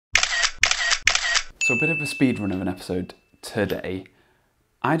So a bit of a speed run of an episode today.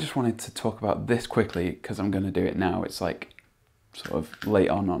 I just wanted to talk about this quickly because I'm going to do it now. It's like sort of late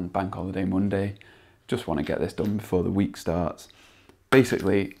on Bank Holiday Monday. Just want to get this done before the week starts.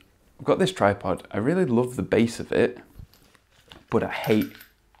 Basically, I've got this tripod. I really love the base of it, but I hate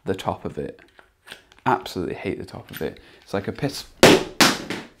the top of it. Absolutely hate the top of it. It's like a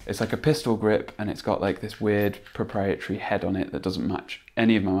pistol grip, and it's got like this weird proprietary head on it that doesn't match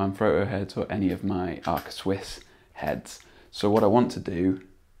any of my Manfrotto heads or any of my Arca Swiss heads. So what I want to do,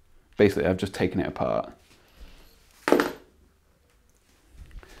 basically I've just taken it apart and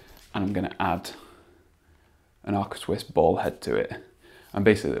I'm going to add an Arca Swiss ball head to it. And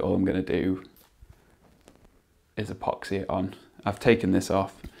basically all I'm going to do is epoxy it on. I've taken this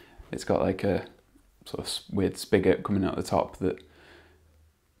off. It's got like a sort of weird spigot coming out the top that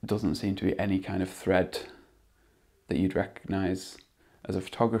doesn't seem to be any kind of thread that you'd recognise as a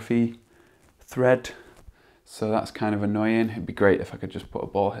photography thread. So that's kind of annoying. It'd be great if I could just put a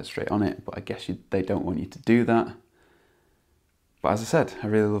ball head straight on it, but I guess they don't want you to do that. But as I said, I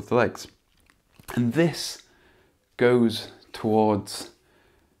really love the legs. And this goes towards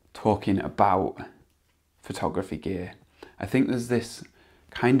talking about photography gear. I think there's this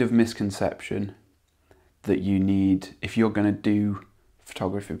kind of misconception that you need, if you're going to do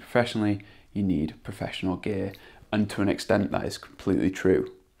photography professionally, you need professional gear, and to an extent that is completely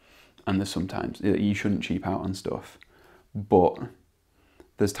true. And there's sometimes you shouldn't cheap out on stuff, but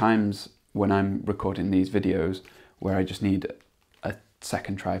there's times when I'm recording these videos where I just need a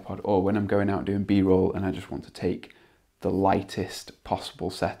second tripod, or when I'm going out doing B-roll and I just want to take the lightest possible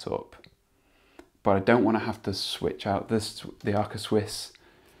setup, but I don't want to have to switch out the Arca Swiss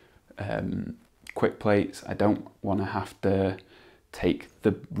quick plates. I don't want to have to take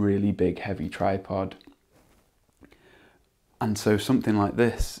the really big heavy tripod. And so something like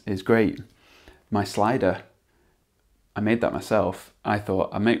this is great. My slider, I made that myself. I thought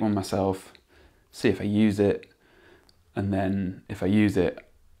I'd make one myself, see if I use it, and then if I use it,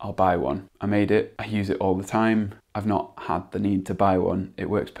 I'll buy one. I made it, I use it all the time. I've not had the need to buy one. It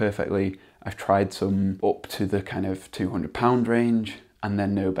works perfectly. I've tried some up to the kind of £200 range and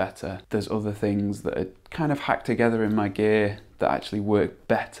then no better. There's other things that are kind of hacked together in my gear that actually work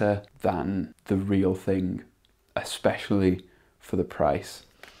better than the real thing, especially for the price.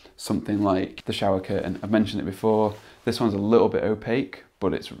 Something like the shower curtain. I've mentioned it before. This one's a little bit opaque,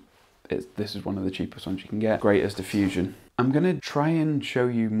 but this is one of the cheapest ones you can get. Great as diffusion. I'm gonna try and show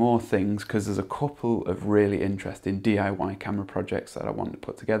you more things because there's a couple of really interesting DIY camera projects that I want to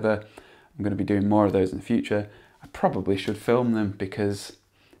put together. I'm gonna be doing more of those in the future. I probably should film them because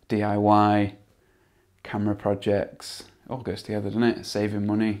DIY camera projects all goes together, doesn't it? Saving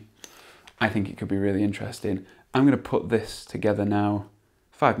money. I think it could be really interesting. I'm going to put this together now.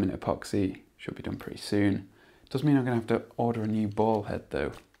 5-minute epoxy, should be done pretty soon. Does mean I'm going to have to order a new ball head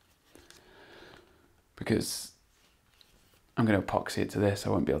though, because I'm going to epoxy it to this. I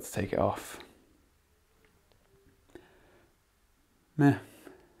won't be able to take it off. Meh.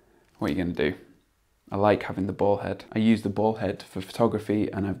 What are you going to do? I like having the ball head. I use the ball head for photography,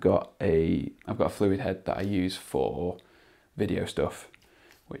 and I've got a fluid head that I use for video stuff,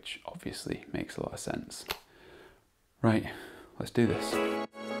 which obviously makes a lot of sense. Right, let's do this.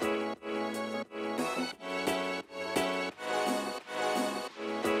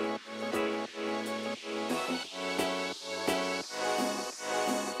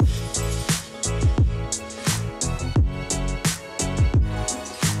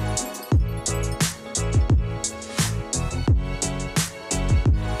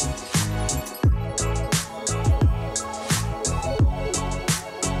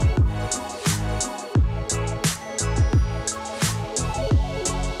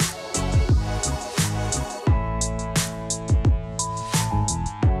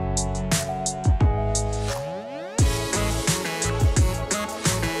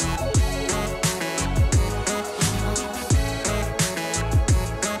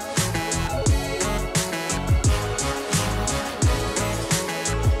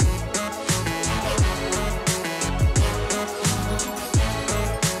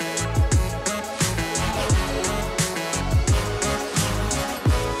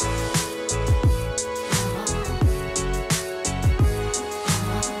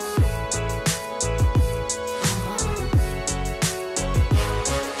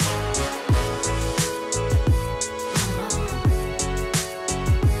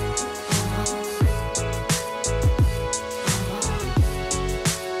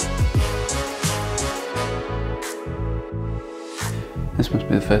 This must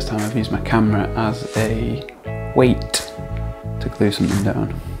be the first time I've used my camera as a weight to glue something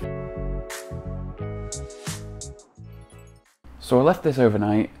down. So I left this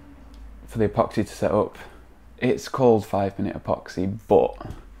overnight for the epoxy to set up. It's called 5-minute epoxy, but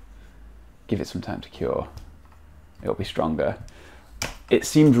give it some time to cure. It'll be stronger. It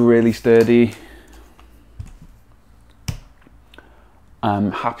seemed really sturdy.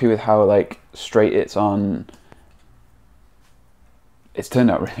 I'm happy with how like straight it's on. It's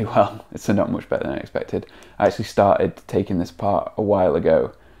turned out really well. It's turned out much better than I expected. I actually started taking this apart a while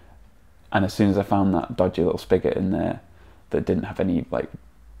ago, and as soon as I found that dodgy little spigot in there that didn't have any like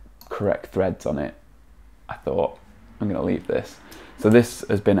correct threads on it, I thought, I'm gonna leave this. So this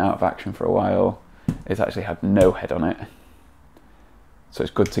has been out of action for a while. It's actually had no head on it. So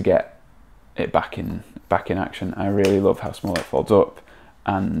it's good to get it back in action. I really love how small it folds up,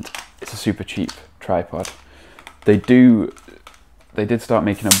 and it's a super cheap tripod. They did start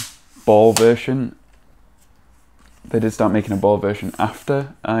making a ball version. They did start making a ball version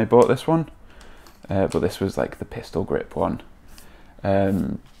after I bought this one, but this was like the pistol grip one.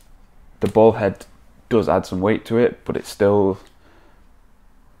 The ball head does add some weight to it, but it's still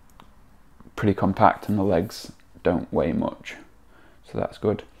pretty compact, and the legs don't weigh much, so that's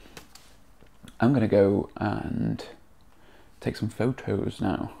good. I'm gonna go and take some photos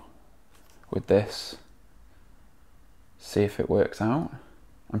now with this, see if it works out.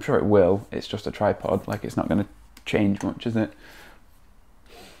 I'm sure it will. It's just a tripod, like it's not going to change much, is it?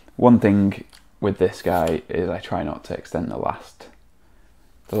 One thing with this guy is I try not to extend the last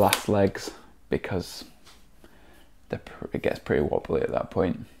legs, because it gets pretty wobbly at that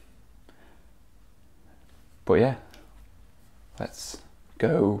point. But yeah, let's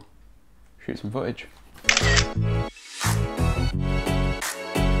go shoot some footage.